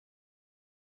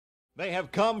They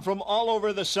have come from all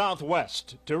over the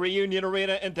Southwest to Reunion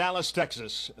Arena in Dallas,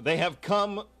 Texas. They have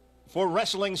come for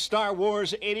Wrestling Star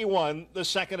Wars 81, the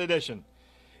second edition.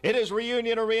 It is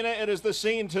Reunion Arena. It is the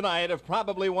scene tonight of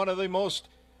probably one of the most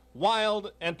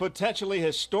wild and potentially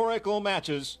historical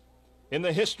matches in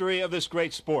the history of this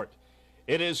great sport.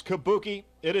 It is Kabuki.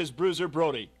 It is Bruiser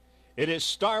Brody. It is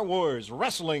Star Wars,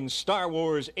 Wrestling Star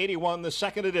Wars 81, the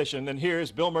second edition. And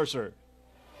here's Bill Mercer.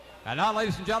 And now,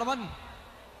 ladies and gentlemen,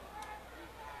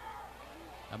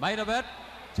 the main event,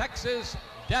 Texas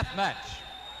Death Match.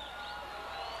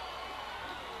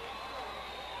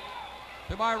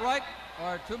 To my right,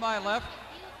 or to my left,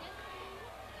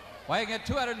 weighing in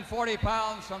 240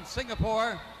 pounds from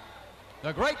Singapore,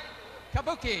 the great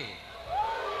Kabuki.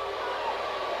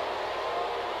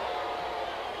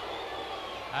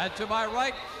 And to my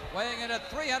right, weighing in at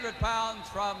 300 pounds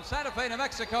from Santa Fe, New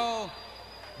Mexico,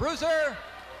 Bruiser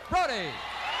Brody.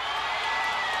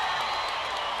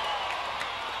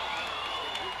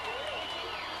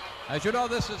 As you know,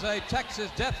 this is a Texas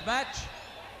death match,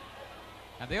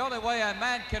 and the only way a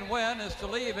man can win is to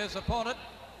leave his opponent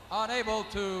unable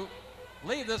to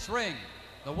leave this ring.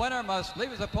 The winner must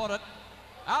leave his opponent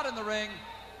out in the ring,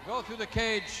 go through the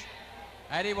cage,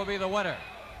 and he will be the winner.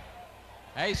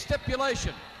 A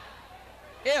stipulation: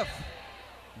 if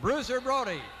Bruiser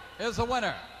Brody is the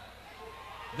winner,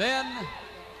 then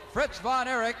Fritz von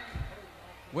Erich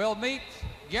will meet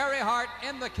Gary Hart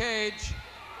in the cage,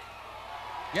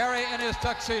 Gary in his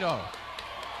tuxedo.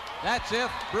 That's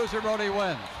if Bruiser Brody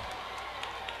wins.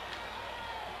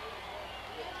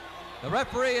 The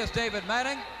referee is David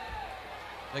Manning.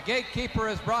 The gatekeeper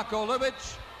is Bronco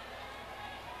Lubitsch.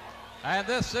 And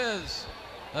this is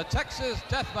the Texas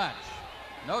Death Match.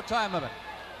 No time limit.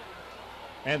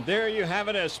 And there you have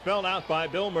it, as spelled out by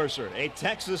Bill Mercer. A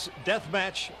Texas death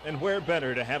match, and where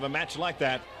better to have a match like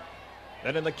that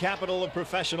than in the capital of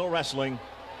professional wrestling,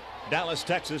 Dallas,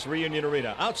 Texas, Reunion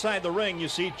Arena. Outside the ring, you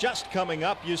see, just coming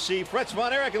up, you see Fritz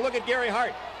von Erich, and look at Gary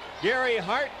Hart. Gary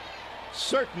Hart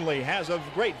certainly has a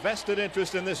great vested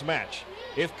interest in this match.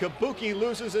 If Kabuki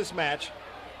loses this match,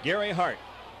 Gary Hart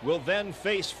will then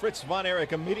face Fritz von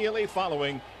Erich immediately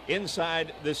following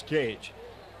inside this cage.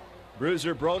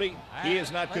 Bruiser Brody, he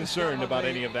is not concerned about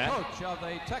any of that. Coach of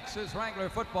the Texas Wrangler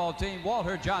football team,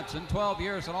 Walter Johnson, 12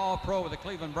 years an All-Pro with the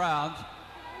Cleveland Browns,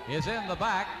 is in the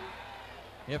back.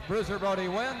 If Bruiser Brody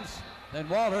wins, then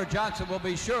Walter Johnson will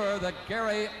be sure that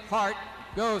Gary Hart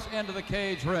goes into the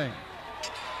cage ring.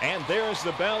 And there's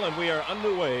the bell, and we are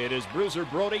underway. It is Bruiser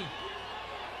Brody,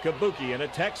 Kabuki in a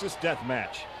Texas death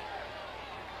match.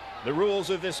 The rules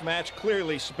of this match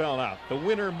clearly spell out. The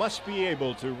winner must be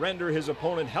able to render his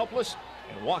opponent helpless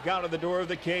and walk out of the door of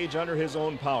the cage under his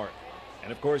own power.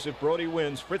 And of course, if Brody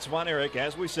wins, Fritz von Erich,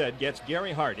 as we said, gets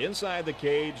Gary Hart inside the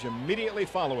cage immediately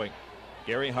following.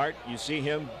 Gary Hart, you see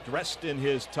him dressed in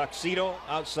his tuxedo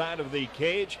outside of the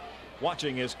cage,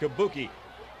 watching as Kabuki,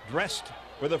 dressed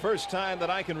for the first time that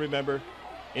I can remember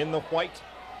in the white.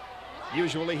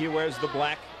 Usually he wears the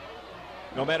black.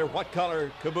 No matter what color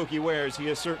Kabuki wears, he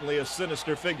is certainly a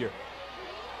sinister figure.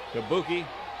 Kabuki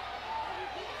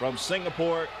from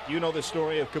Singapore, you know the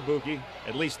story of Kabuki,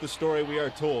 at least the story we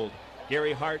are told.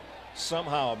 Gary Hart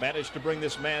somehow managed to bring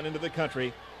this man into the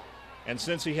country, and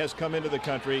since he has come into the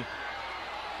country,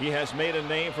 he has made a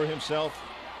name for himself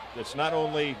that's not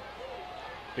only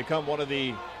become one of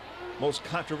the most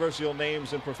controversial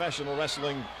names in professional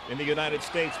wrestling in the United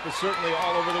States, but certainly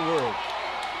all over the world.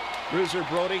 Bruiser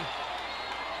Brody,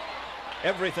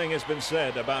 everything has been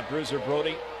said about Bruiser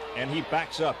Brody, and he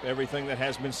backs up everything that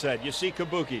has been said. You see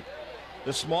Kabuki,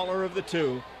 the smaller of the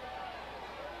two,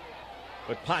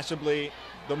 but possibly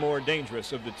the more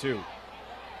dangerous of the two.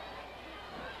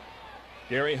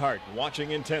 Gary Hart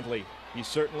watching intently. He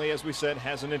certainly, as we said,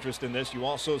 has an interest in this. You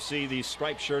also see the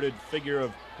striped-shirted figure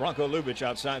of Bronco Lubitsch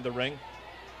outside the ring.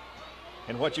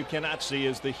 And what you cannot see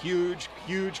is the huge,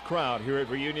 huge crowd here at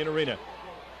Reunion Arena.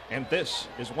 And this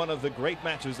is one of the great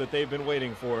matches that they've been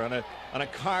waiting for on a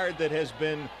card that has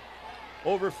been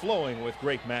overflowing with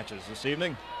great matches this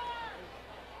evening.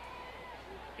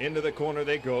 Into the corner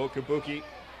they go. Kabuki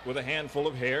with a handful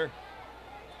of hair.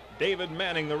 David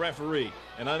Manning, the referee,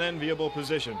 an unenviable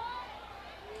position.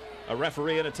 A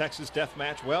referee in a Texas death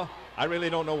match, well, I really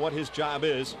don't know what his job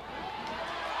is,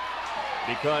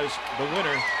 because the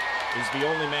winner is the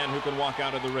only man who can walk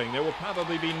out of the ring. There will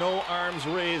probably be no arms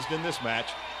raised in this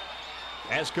match,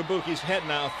 as Kabuki's head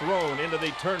now thrown into the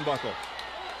turnbuckle.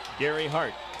 Gary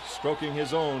Hart stroking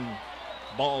his own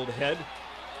bald head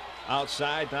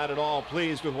outside, not at all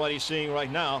pleased with what he's seeing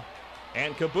right now.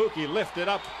 And Kabuki lifted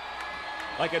up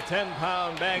like a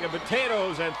 10-pound bag of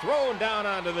potatoes and thrown down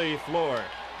onto the floor.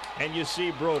 And you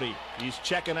see Brody. He's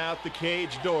checking out the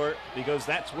cage door because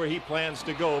that's where he plans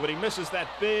to go. But he misses that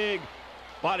big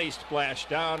body splash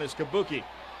down as Kabuki,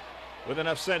 with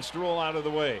enough sense to roll out of the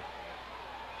way.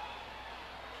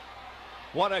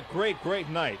 What a great, great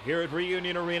night here at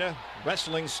Reunion Arena.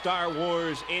 Wrestling Star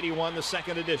Wars 81, the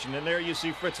second edition. And there you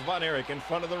see Fritz von Erich in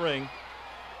front of the ring,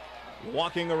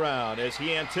 walking around as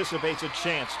he anticipates a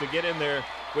chance to get in there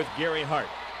with Gary Hart.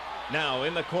 Now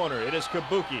in the corner, it is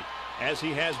Kabuki, as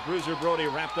he has Bruiser Brody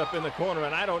wrapped up in the corner.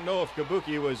 And I don't know if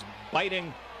Kabuki was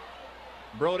biting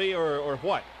Brody or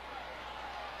what.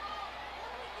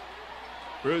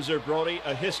 Bruiser Brody,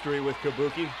 a history with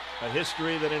Kabuki, a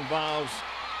history that involves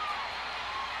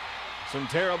some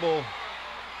terrible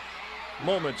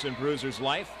moments in Bruiser's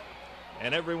life.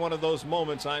 And every one of those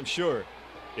moments, I'm sure,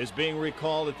 is being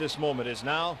recalled at this moment. As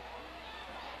now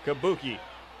Kabuki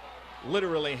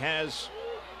literally has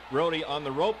Brody on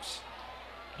the ropes.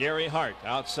 Gary Hart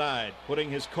outside, putting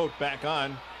his coat back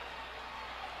on.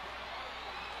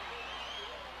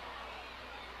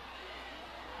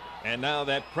 And now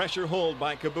that pressure hold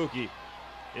by Kabuki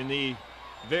in the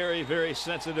very, very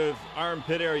sensitive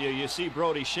armpit area. You see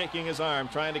Brody shaking his arm,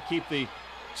 trying to keep the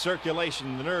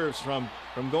circulation, the nerves from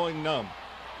going numb.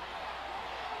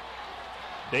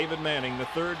 David Manning, the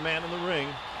third man in the ring.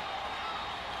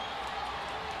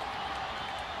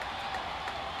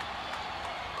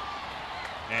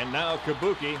 And now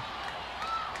Kabuki,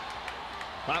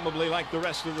 probably like the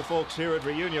rest of the folks here at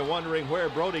Reunion, wondering where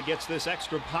Brody gets this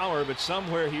extra power, but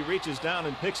somewhere he reaches down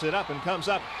and picks it up and comes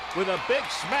up with a big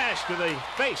smash to the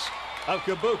face of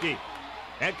Kabuki.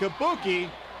 And Kabuki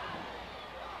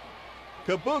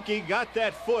got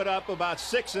that foot up about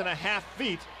 6.5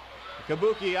 feet.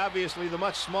 Kabuki, obviously the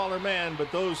much smaller man,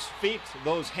 but those feet,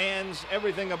 those hands,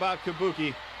 everything about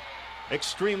Kabuki,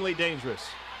 extremely dangerous.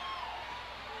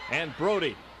 And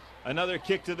Brody, another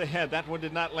kick to the head. That one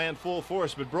did not land full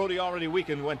force, but Brody, already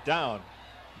weakened, went down.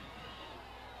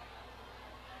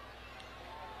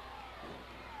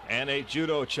 And a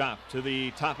judo chop to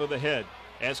the top of the head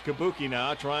as Kabuki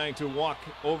now trying to walk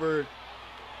over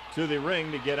to the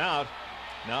ring to get out.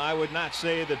 Now, I would not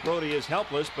say that Brody is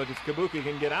helpless, but if Kabuki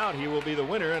can get out, he will be the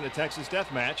winner in a Texas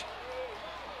death match.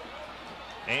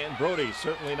 And Brody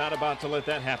certainly not about to let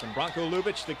that happen. Bronco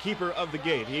Lubitsch, the keeper of the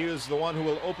gate. He is the one who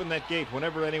will open that gate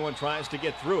whenever anyone tries to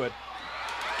get through it.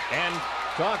 And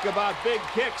talk about big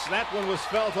kicks. That one was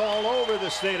felt all over the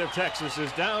state of Texas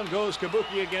as down goes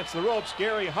Kabuki against the ropes.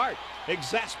 Gary Hart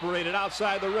exasperated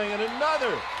outside the ring, and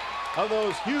another of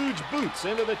those huge boots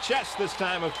into the chest this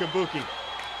time of Kabuki.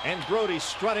 And Brody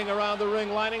strutting around the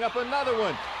ring, lining up another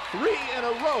one. 3 in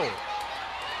a row.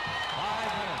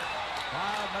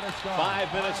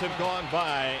 5 minutes have gone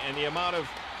by, and the amount of,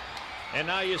 and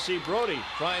now you see Brody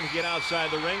trying to get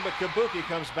outside the ring, but Kabuki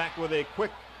comes back with a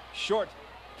quick, short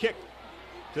kick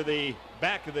to the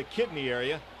back of the kidney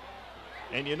area.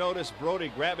 And you notice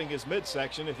Brody grabbing his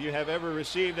midsection. If you have ever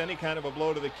received any kind of a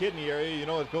blow to the kidney area, you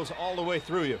know it goes all the way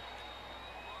through you.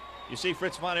 You see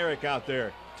Fritz von Erich out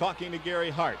there talking to Gary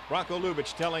Hart. Bronco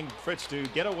Lubitsch telling Fritz to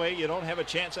get away. You don't have a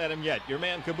chance at him yet. Your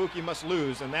man Kabuki must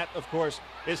lose, and that, of course,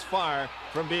 is far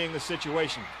from being the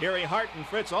situation. Gary Hart and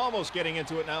Fritz almost getting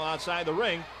into it now outside the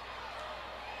ring,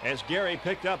 as Gary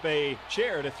picked up a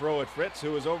chair to throw at Fritz,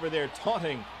 who was over there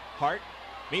taunting Hart.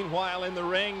 Meanwhile, in the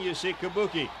ring, you see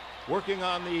Kabuki working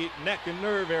on the neck and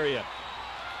nerve area.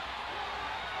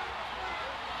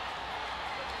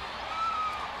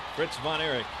 Fritz von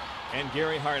Erich and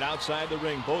Gary Hart outside the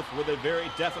ring, both with a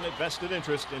very definite vested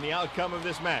interest in the outcome of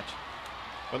this match.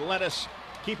 But let us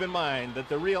keep in mind that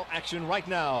the real action right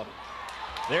now,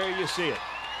 there you see it,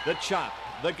 the chop,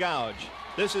 the gouge.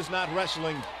 This is not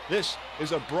wrestling, this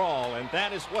is a brawl, and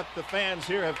that is what the fans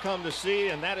here have come to see,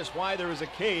 and that is why there is a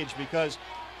cage, because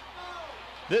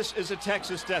this is a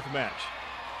Texas death match.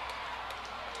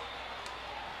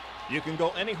 You can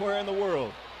go anywhere in the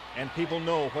world and people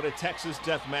know what a Texas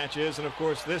death match is, and of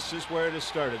course this is where it has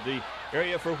started. The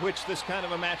area for which this kind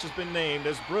of a match has been named,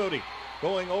 as Brody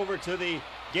going over to the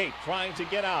gate trying to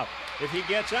get out. If he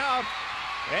gets out,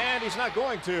 and he's not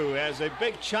going to, as a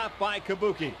big chop by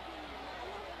Kabuki.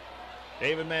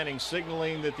 David Manning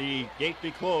signaling that the gate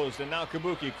be closed, and now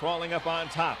Kabuki crawling up on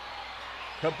top.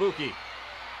 Kabuki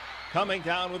coming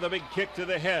down with a big kick to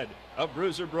the head of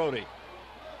Bruiser Brody.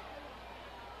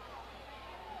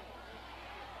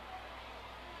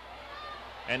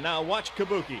 And now watch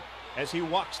Kabuki as he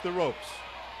walks the ropes.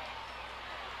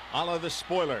 A la the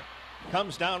spoiler,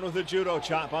 comes down with a judo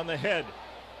chop on the head.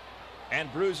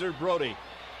 And Bruiser Brody,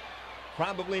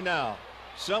 probably now,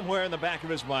 somewhere in the back of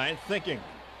his mind, thinking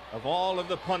of all of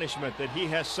the punishment that he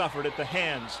has suffered at the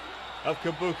hands of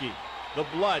Kabuki. The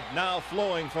blood now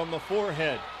flowing from the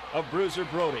forehead of Bruiser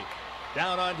Brody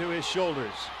down onto his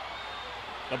shoulders.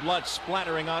 The blood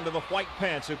splattering onto the white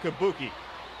pants of Kabuki.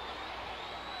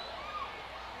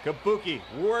 Kabuki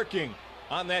working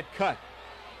on that cut.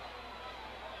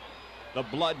 The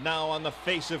blood now on the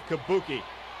face of Kabuki.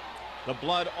 The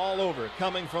blood all over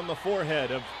coming from the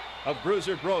forehead of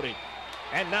Bruiser Brody.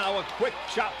 And now a quick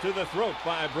chop to the throat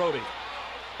by Brody.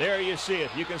 There you see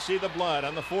it. You can see the blood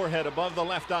on the forehead above the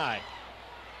left eye.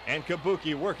 And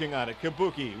Kabuki working on it.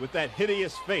 Kabuki with that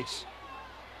hideous face.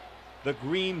 The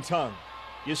green tongue.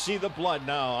 You see the blood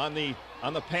now on the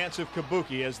pants of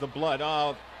Kabuki as the blood.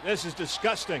 Oh, this is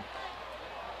disgusting.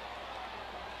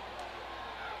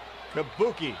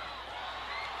 Kabuki.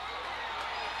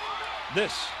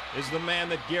 This is the man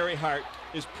that Gary Hart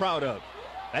is proud of.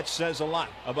 That says a lot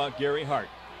about Gary Hart.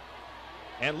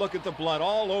 And look at the blood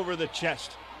all over the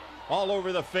chest, all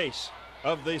over the face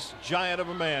of this giant of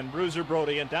a man, Bruiser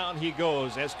Brody, and down he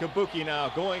goes as Kabuki now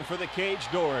going for the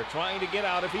cage door, trying to get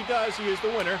out. If he does, he is the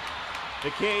winner. The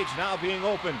cage now being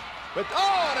opened. But,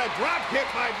 oh, and a drop kick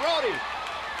by Brody.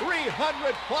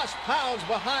 300 plus pounds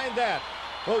behind that.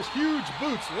 Those huge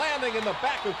boots landing in the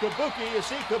back of Kabuki. You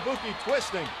see Kabuki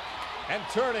twisting and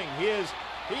turning. He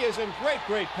is in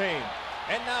great pain.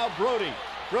 And now Brody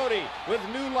with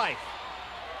new life.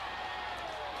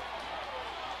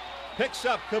 Picks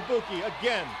up Kabuki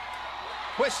again,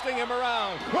 twisting him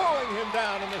around, throwing him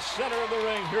down in the center of the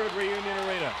ring here at Reunion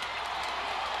Arena.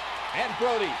 And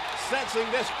Brody sensing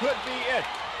this could be it.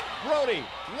 Brody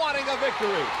wanting a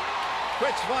victory.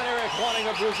 Fritz von Erich wanting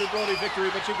a Bruiser Brody victory,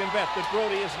 but you can bet that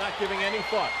Brody is not giving any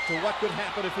thought to what could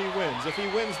happen if he wins. If he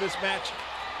wins this match,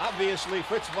 obviously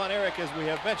Fritz von Erich, as we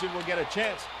have mentioned, will get a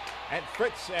chance at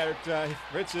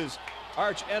Fritz's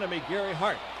arch enemy, Gary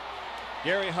Hart.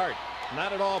 Gary Hart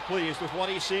not at all pleased with what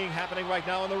he's seeing happening right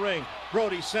now in the ring.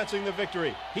 Brody sensing the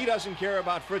victory. He doesn't care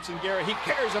about Fritz and Gary. He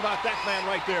cares about that man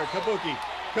right there, Kabuki.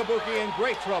 Kabuki in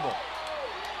great trouble.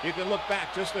 You can look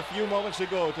back just a few moments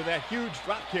ago to that huge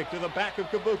drop kick to the back of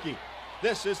Kabuki.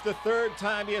 This is the third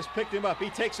time he has picked him up. He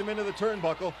takes him into the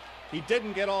turnbuckle. He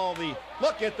didn't get all the...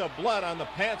 Look at the blood on the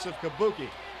pants of Kabuki.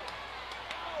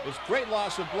 This great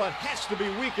loss of blood has to be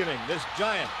weakening this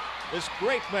giant, this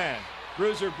great man,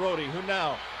 Bruiser Brody, who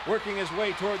now working his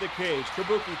way toward the cage.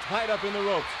 Kabuki tied up in the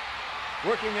ropes.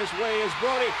 Working his way is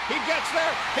Brody. He gets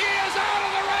there. He is out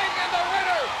of the ring, and the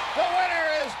winner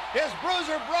is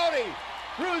Bruiser Brody.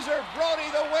 Bruiser Brody,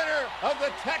 the winner of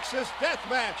the Texas Death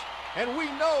Match. And we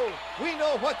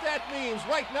know what that means.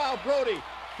 Right now, Brody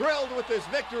thrilled with this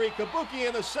victory. Kabuki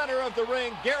in the center of the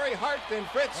ring. Gary Hart and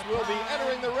Fritz will be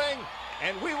entering the ring.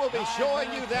 And we will be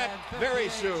showing you that very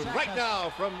soon. Right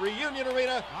now, from Reunion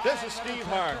Arena, this is Steve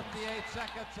Harms.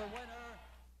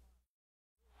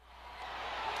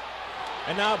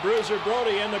 And now Bruiser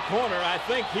Brody in the corner. I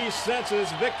think he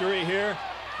senses victory here.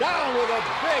 Down with a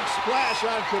big splash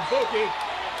on Kabuki.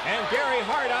 And Gary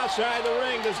Hart outside the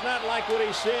ring does not like what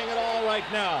he's seeing at all right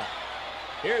now.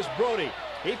 Here's Brody.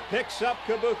 He picks up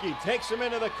Kabuki, takes him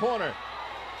into the corner,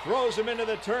 throws him into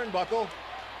the turnbuckle,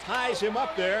 ties him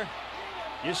up there.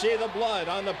 You see the blood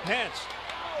on the pants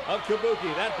of Kabuki.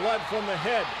 That blood from the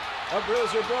head of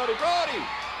Bruiser Brody. Brody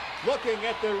looking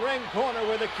at the ring corner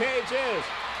where the cage is.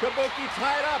 Kabuki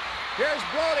tied up. Here's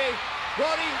Brody.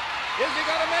 Brody, is he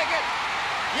going to make it?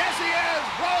 Yes, he is.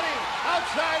 Brody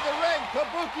outside the ring.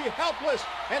 Kabuki helpless.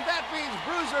 And that means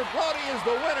Bruiser Brody is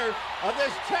the winner of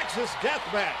this Texas Death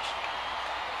Match.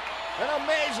 An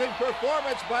amazing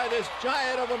performance by this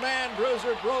giant of a man,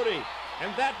 Bruiser Brody.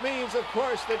 And that means, of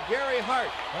course, that Gary Hart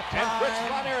and Fritz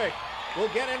von Erich will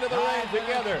get into the ring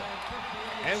together.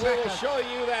 And we will show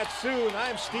you that soon.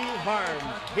 I'm Steve Harms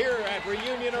here at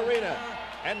Reunion Arena.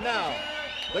 And now,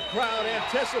 the crowd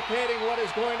anticipating what is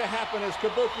going to happen as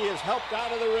Kabuki is helped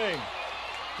out of the ring.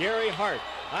 Gary Hart,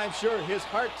 I'm sure his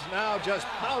heart's now just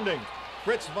pounding.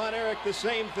 Fritz von Erich, the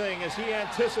same thing as he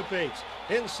anticipates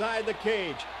inside the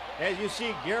cage. As you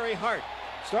see Gary Hart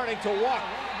starting to walk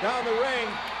down the ring.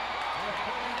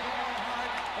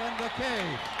 In the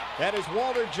cage. That is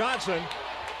Walter Johnson,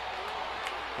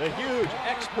 the huge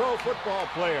ex-pro football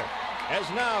player, as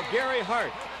now Gary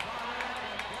Hart.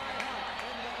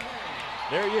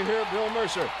 There you hear Bill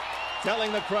Mercer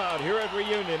telling the crowd here at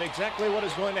Reunion exactly what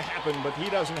is going to happen, but he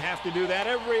doesn't have to do that.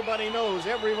 Everybody knows,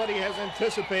 everybody has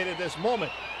anticipated this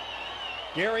moment.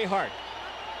 Gary Hart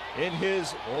in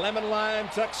his lemon lime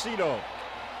tuxedo,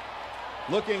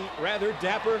 looking rather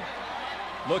dapper,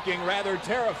 looking rather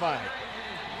terrified.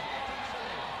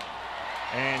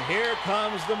 And here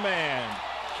comes the man,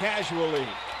 casually,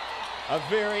 a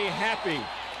very happy.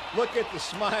 Look at the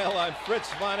smile on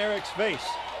Fritz von Erich's face.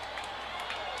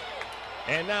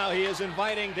 And now he is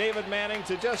inviting David Manning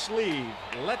to just leave.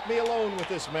 Let me alone with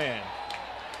this man.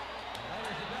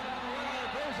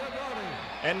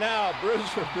 And now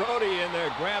Bruiser Brody in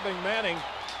there grabbing Manning.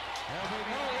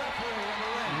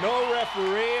 No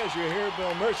referee, as you hear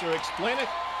Bill Mercer explain it.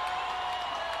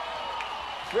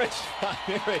 Fritz Von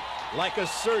Erich, like a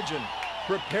surgeon,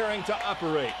 preparing to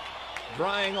operate.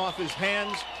 Drying off his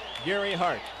hands, Gary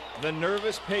Hart, the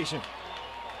nervous patient.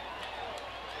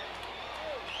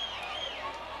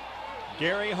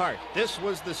 Gary Hart, this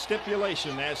was the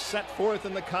stipulation as set forth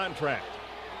in the contract.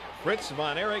 Fritz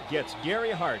Von Erich gets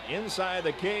Gary Hart inside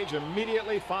the cage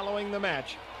immediately following the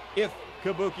match if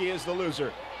Kabuki is the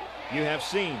loser. You have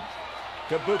seen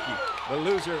Kabuki, the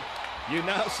loser. You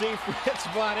now see Fritz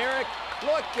Von Erich.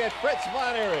 Look at Fritz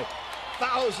Von Erich.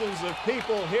 Thousands of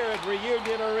people here at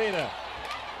Reunion Arena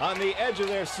on the edge of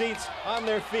their seats, on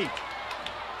their feet.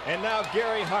 And now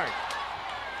Gary Hart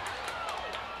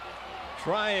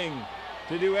trying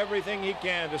to do everything he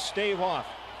can to stave off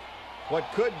what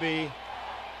could be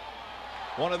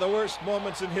one of the worst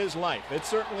moments in his life. It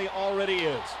certainly already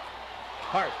is.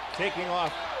 Hart taking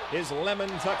off his lemon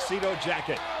tuxedo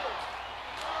jacket,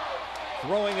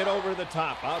 throwing it over the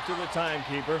top, out to the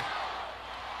timekeeper.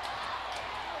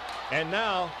 And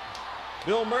now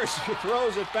Bill Mercer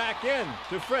throws it back in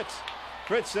to Fritz.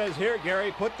 Fritz says, here,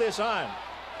 Gary, put this on.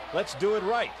 Let's do it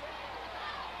right.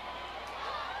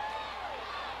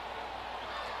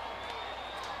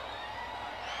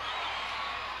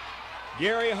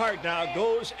 Gary Hart now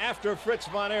goes after Fritz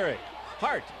Von Erich.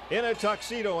 Hart in a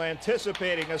tuxedo,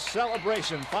 anticipating a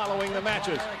celebration following the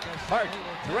matches. Hart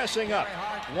dressing up,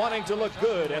 wanting to look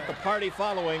good at the party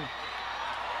following.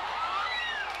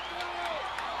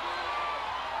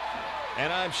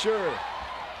 And I'm sure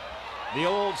the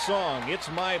old song, "It's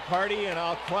My Party and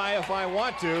I'll Cry If I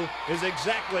Want To," is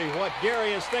exactly what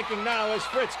Gary is thinking now as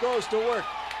Fritz goes to work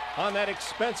on that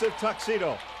expensive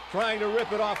tuxedo, trying to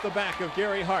rip it off the back of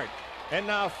Gary Hart. And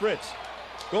now Fritz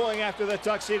going after the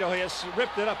tuxedo. He has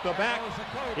ripped it up the back.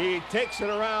 He takes it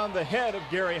around the head of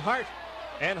Gary Hart,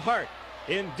 and Hart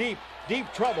in deep,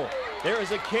 deep trouble. There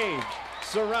is a cage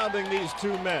surrounding these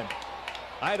two men.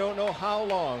 I don't know how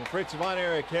long Fritz Von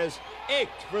Erich has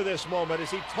ached for this moment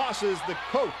as he tosses the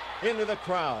coat into the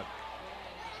crowd.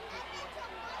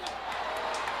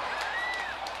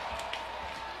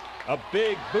 A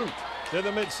big boot to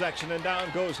the midsection, and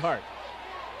down goes Hart.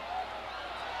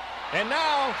 And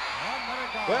now,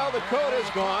 well, the coat is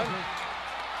gone.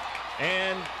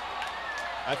 And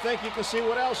I think you can see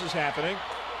what else is happening.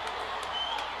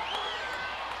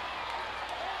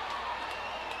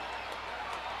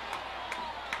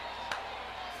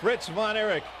 Fritz Von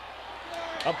Erich,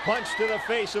 a punch to the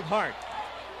face of Hart.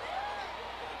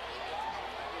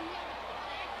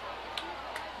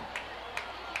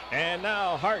 And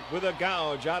now Hart with a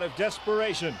gouge out of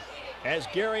desperation as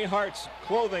Gary Hart's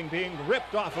clothing being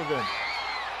ripped off of him.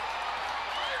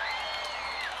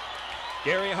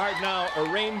 Gary Hart now a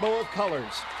rainbow of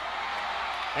colors.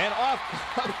 And off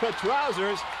come the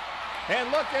trousers.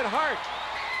 And look at Hart.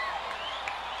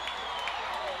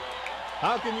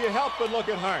 How can you help but look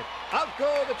at Hart? Out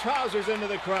go the trousers into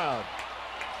the crowd.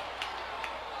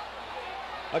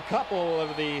 A couple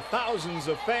of the thousands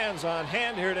of fans on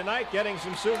hand here tonight getting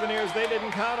some souvenirs they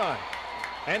didn't count on.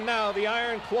 And now the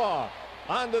Iron Claw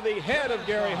onto the head of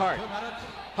Gary Hart.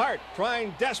 Hart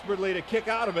trying desperately to kick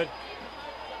out of it,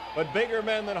 but bigger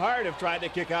men than Hart have tried to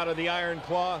kick out of the Iron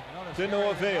Claw to no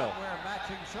avail.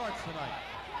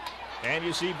 And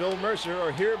you see Bill Mercer,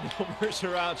 or hear Bill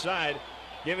Mercer outside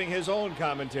giving his own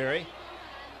commentary.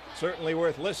 Certainly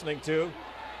worth listening to.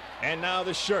 And now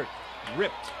the shirt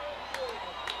ripped.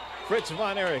 Fritz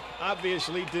Von Erich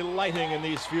obviously delighting in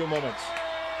these few moments.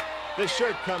 The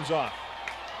shirt comes off.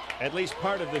 At least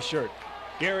part of the shirt.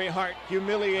 Gary Hart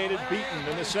humiliated, beaten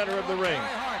in the center of the ring.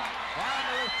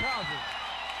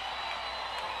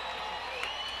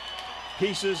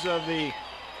 Pieces of the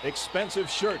expensive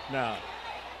shirt now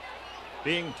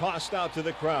being tossed out to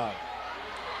the crowd.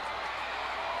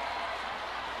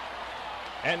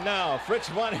 And now Fritz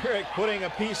Von Erich putting a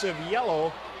piece of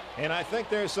yellow, and I think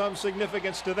there's some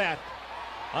significance to that,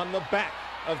 on the back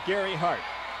of Gary Hart.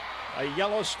 A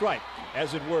yellow stripe,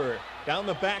 as it were, down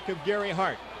the back of Gary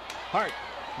Hart. Hart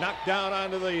knocked down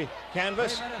onto the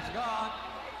canvas.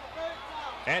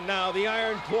 And now the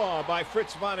Iron Claw by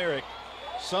Fritz Von Erich.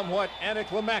 Somewhat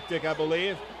anticlimactic, I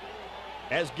believe,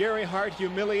 as Gary Hart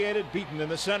humiliated, beaten in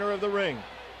the center of the ring.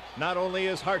 Not only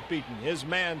is Hart beaten, his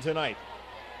man tonight,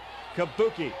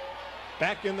 Kabuki,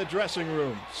 back in the dressing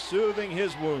room, soothing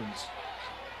his wounds.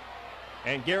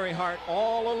 And Gary Hart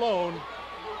all alone.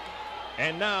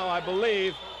 And now I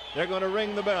believe they're going to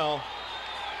ring the bell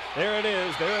There it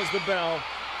is. There is the bell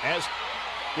as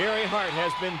Gary Hart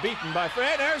has been beaten by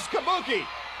Fred. There's Kabuki.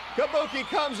 Kabuki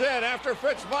comes in after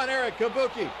Fritz von Erich.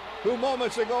 Kabuki, who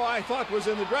moments ago I thought was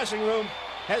in the dressing room,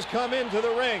 has come into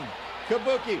the ring.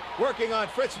 Kabuki working on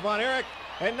Fritz von Erich,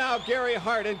 and now Gary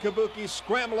Hart and Kabuki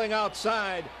scrambling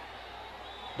outside.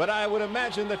 But I would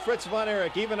imagine that Fritz von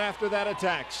Erich, even after that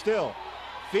attack, still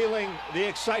feeling the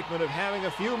excitement of having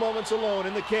a few moments alone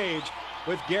in the cage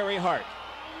with Gary Hart.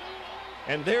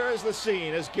 And there is the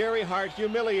scene as Gary Hart,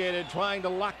 humiliated, trying to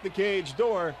lock the cage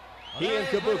door. He and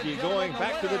Kabuki going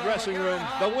back to the dressing room.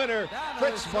 The winner,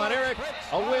 Fritz von Erich.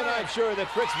 A win I'm sure that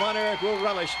Fritz von Erich will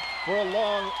relish for a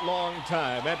long, long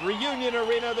time. At Reunion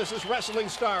Arena, this is Wrestling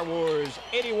Star Wars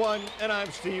 81, and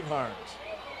I'm Steve Harms.